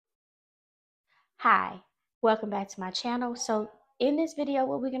Hi, welcome back to my channel. So in this video,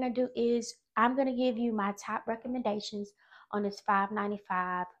 what we're going to do is I'm going to give you my top recommendations on this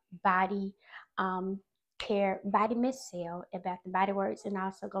 $5.95 body care body mist sale at Bath and Body Works, and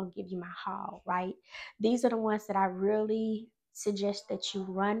also going to give you my haul, right? These are the ones that I really suggest that you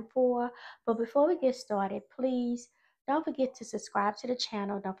run for. But before we get started, please don't forget to subscribe to the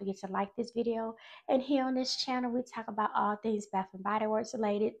channel. Don't forget to like this video. And here on this channel, we talk about all things Bath and Body Works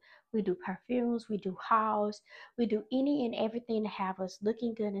related. We do perfumes, we do hauls, we do any and everything to have us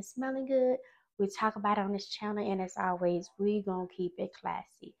looking good and smelling good. We talk about it on this channel, and as always, we gonna keep it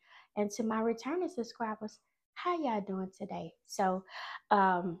classy. And to my returning subscribers, how y'all doing today? So,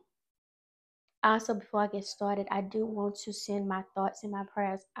 also before I get started, I do want to send my thoughts and my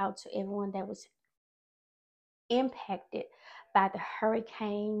prayers out to everyone that was impacted by the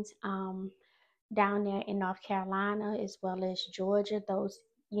hurricanes down there in North Carolina as well as Georgia. Those,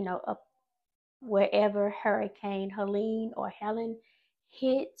 up wherever Hurricane Helene or Helen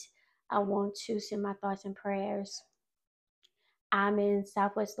hit. I want to send my thoughts and prayers. I'm in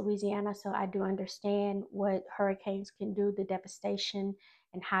Southwest Louisiana, so I do understand what hurricanes can do, the devastation,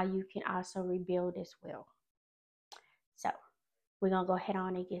 and how you can also rebuild as well. So we're going to go ahead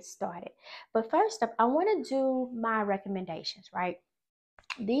on and get started. But first up, I want to do my recommendations, right?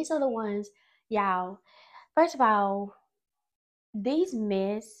 These are the ones, y'all. First of all, these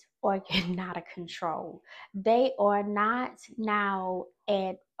myths are getting out of control. They are not now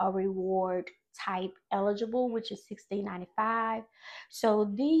at a reward type eligible, which is $16.95.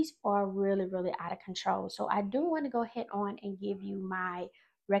 So these are really, really out of control. So I do want to go ahead on and give you my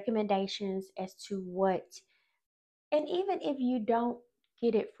recommendations as to what, and even if you don't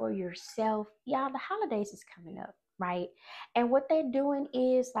get it for yourself, y'all, the holidays is coming up, right? And what they're doing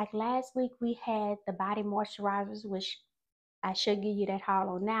is, like last week we had the body moisturizers, which I should give you that haul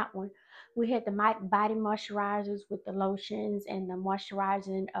on that one. We had the body moisturizers with the lotions and the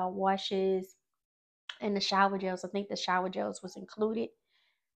moisturizing washes and the shower gels. I think the shower gels was included.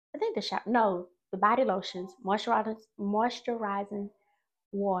 I think the body lotions, moisturizing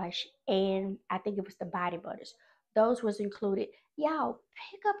wash, and I think it was the body butters. Those was included. Y'all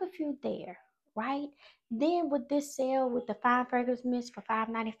pick up a few there, right? Then with this sale with the fine fragrance mist for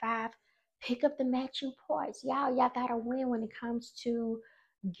 $5.95, pick up the matching parts. Y'all gotta win when it comes to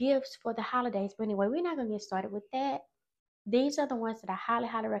gifts for the holidays. But anyway, we're not gonna get started with that. These are the ones that I highly,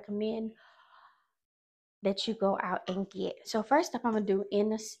 highly recommend that you go out and get. So first up, I'm gonna do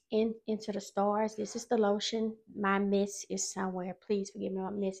into the stars. This is the lotion. My mist is somewhere. Please forgive me. My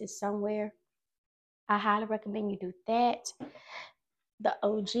mist is somewhere. I highly recommend you do that. The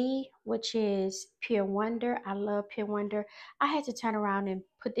OG, which is Pure Wonder. I love Pure Wonder. I had to turn around and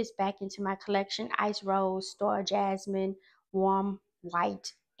put this back into my collection. Ice Rose, Star Jasmine, Warm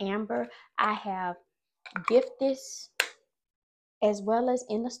White, Amber. I have gift this as well as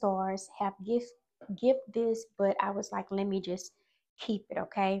in the stars. Have gift this, but I was like, let me just keep it,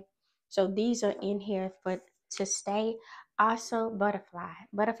 okay? So these are in here for to stay. Also, Butterfly.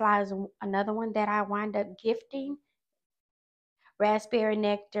 Butterfly is another one that I wind up gifting. Raspberry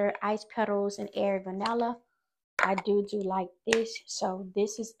nectar, ice petals, and airy vanilla. I do like this. So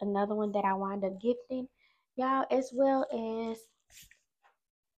this is another one that I wind up gifting, y'all, as well as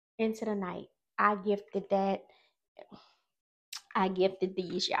Into the Night. I gifted that. I gifted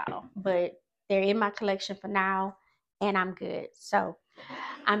these, y'all, but they're in my collection for now, and I'm good. So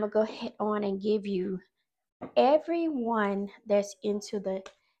I'm gonna go ahead on and give you everyone that's into the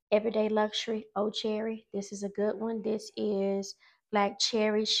everyday luxury. Oh, cherry, this is a good one. This is black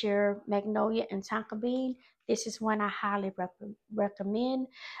cherry, sheer magnolia, and tonka bean. This is one I highly recommend.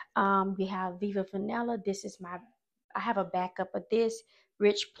 We have Viva Vanilla. I have a backup of this.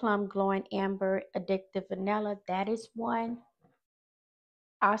 Rich plum, glowing amber, addictive vanilla. That is one.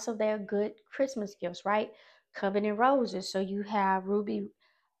 Also, they're good Christmas gifts, right? Covenant roses. So you have ruby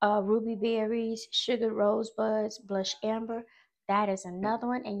berries, sugar rosebuds, blush amber. That is another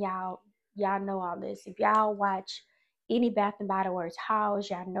one. And y'all know all this. If y'all watch any Bath and Body Works hauls,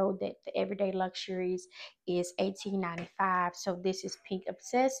 y'all know that the Everyday Luxuries is $18.95. So this is Pink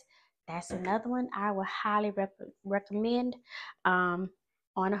Obsessed. That's another one I would highly recommend. On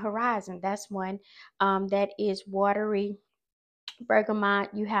the Horizon, that's one. That is watery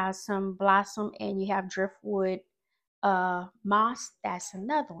bergamot. You have some blossom, and you have driftwood moss. That's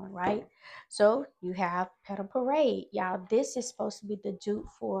another one, right? So you have Petal Parade, y'all. This is supposed to be the dupe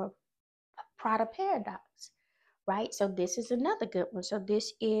for Prada Paradox, right? So this is another good one. So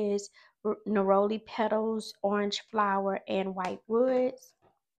this is neroli petals, orange flower, and white woods.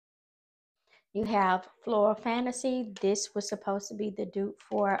 You have Floral Fantasy. This was supposed to be the dupe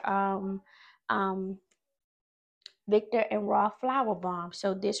for um, Victor and Raw Flower Bomb.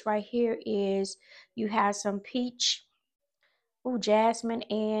 So this right here is, you have some peach, ooh, jasmine,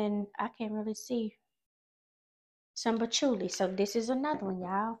 and I can't really see, some patchouli. So this is another one,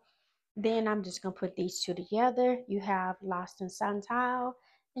 y'all. Then I'm just gonna put these two together. You have Lost in Santal,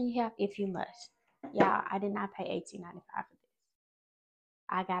 and you have If You Must. Y'all, I did not pay $18.95 for this.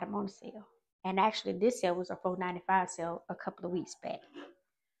 I got them on sale. And actually, this sale was a $4.95 sale a couple of weeks back.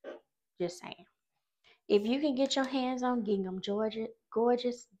 Just saying. If you can get your hands on Gingham, Georgia,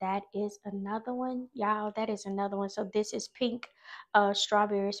 Gorgeous, that is another one. Y'all, that is another one. So this is pink,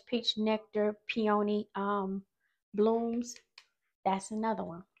 strawberries, peach nectar, peony, blooms. That's another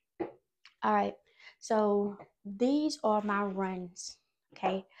one. All right. So these are my runs.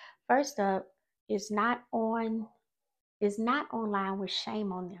 Okay. First up, it's not on, it's not online, with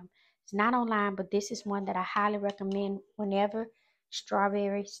shame on them. It's not online, but this is one that I highly recommend whenever.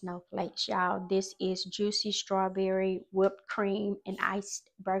 Strawberry snowflakes, y'all. This is juicy strawberry, whipped cream, and iced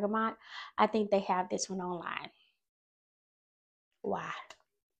bergamot. I think they have this one online. Why?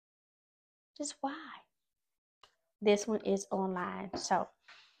 Just why? This one is online. So,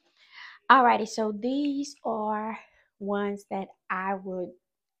 alrighty. So these are ones that I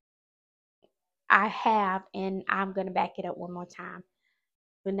have, and I'm gonna back it up one more time.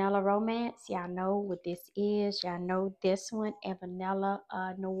 Vanilla Romance, y'all know what this is. Y'all know this one, and Vanilla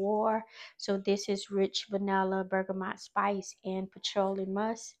Noir. So this is rich vanilla, bergamot spice, and patchouli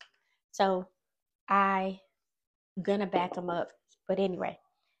musk. So I gonna back them up. But anyway,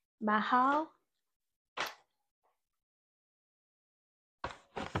 my haul.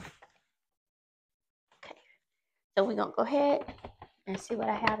 Okay, so we're gonna go ahead and see what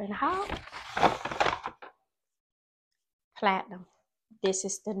I have in the haul. Platinum. This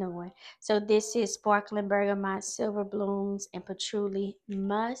is the new one. So this is sparkling bergamot, silver blooms, and patchouli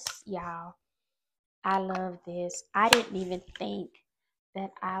musk, y'all. I love this. I didn't even think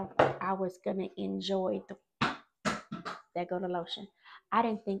that I was gonna enjoy the, that go to lotion. I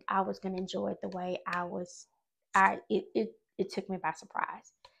didn't think I was gonna enjoy it the way I was. It took me by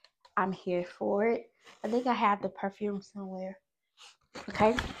surprise. I'm here for it. I think I have the perfume somewhere.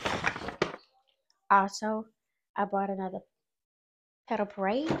 Okay. Also, I bought another Petal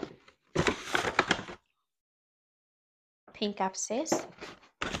Parade, Pink Obsessed,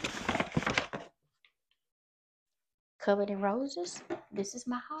 Covered in Roses. This is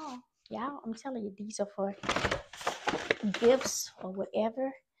my haul. Y'all, I'm telling you, these are for gifts or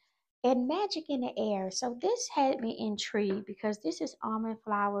whatever. And Magic in the Air. So this had me intrigued because this is almond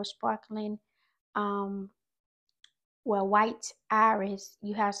flower, sparkling, um, well, white iris.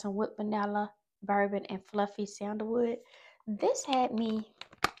 You have some whipped vanilla, bourbon, and fluffy sandalwood. This had me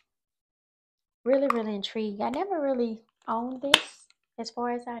really, really intrigued. I never really owned this, as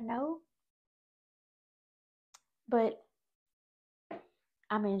far as I know, but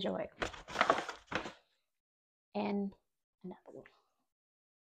I'm gonna enjoy it. And another one.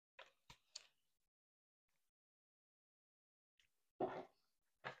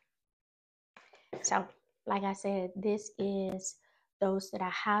 So, like I said, this is those that I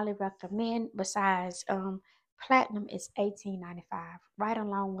highly recommend. Besides, platinum is $18.95, right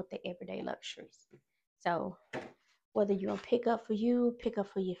along with the everyday luxuries. So, whether you're gonna pick up for you, pick up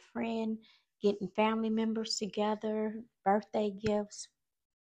for your friend, getting family members together, birthday gifts,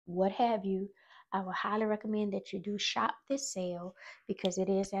 what have you, I would highly recommend that you do shop this sale because it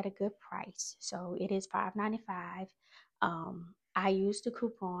is at a good price. So it is $5.95. I used the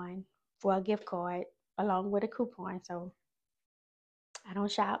coupon for a gift card along with a coupon. So I don't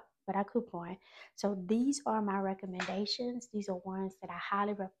shop, but I coupon. So these are my recommendations. These are ones that I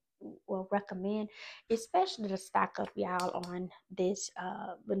highly will recommend, especially to stock up, y'all, on this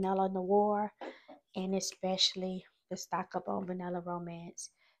Vanilla Noir, and especially the stock up on Vanilla Romance.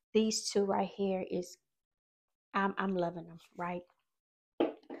 These two right here is, I'm loving them, right?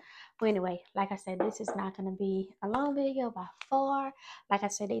 Well, anyway, like I said, this is not going to be a long video by far. Like I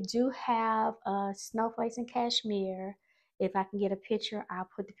said, they do have snowflakes and cashmere. If I can get a picture, I'll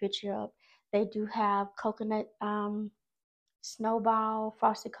put the picture up. They do have coconut snowball,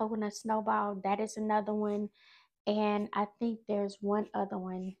 frosted coconut snowball. That is another one. And I think there's one other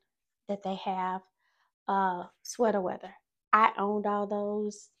one that they have, sweater weather. I owned all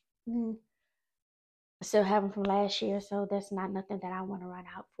those. I still have them from last year, so that's not nothing that I want to run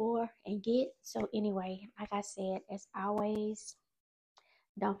out for and get. So anyway, like I said, as always,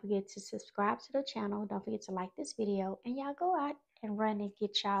 don't forget to subscribe to the channel. Don't forget to like this video, and y'all go out and run and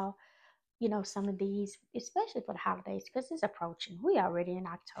get y'all, some of these, especially for the holidays, because it's approaching. We already in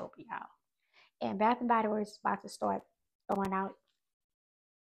October, y'all, and Bath and Body Works is about to start going out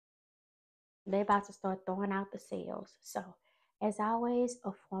They're about to start throwing out the sales. So, as always,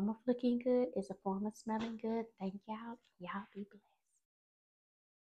 a form of looking good is a form of smelling good. Thank y'all. Y'all be blessed.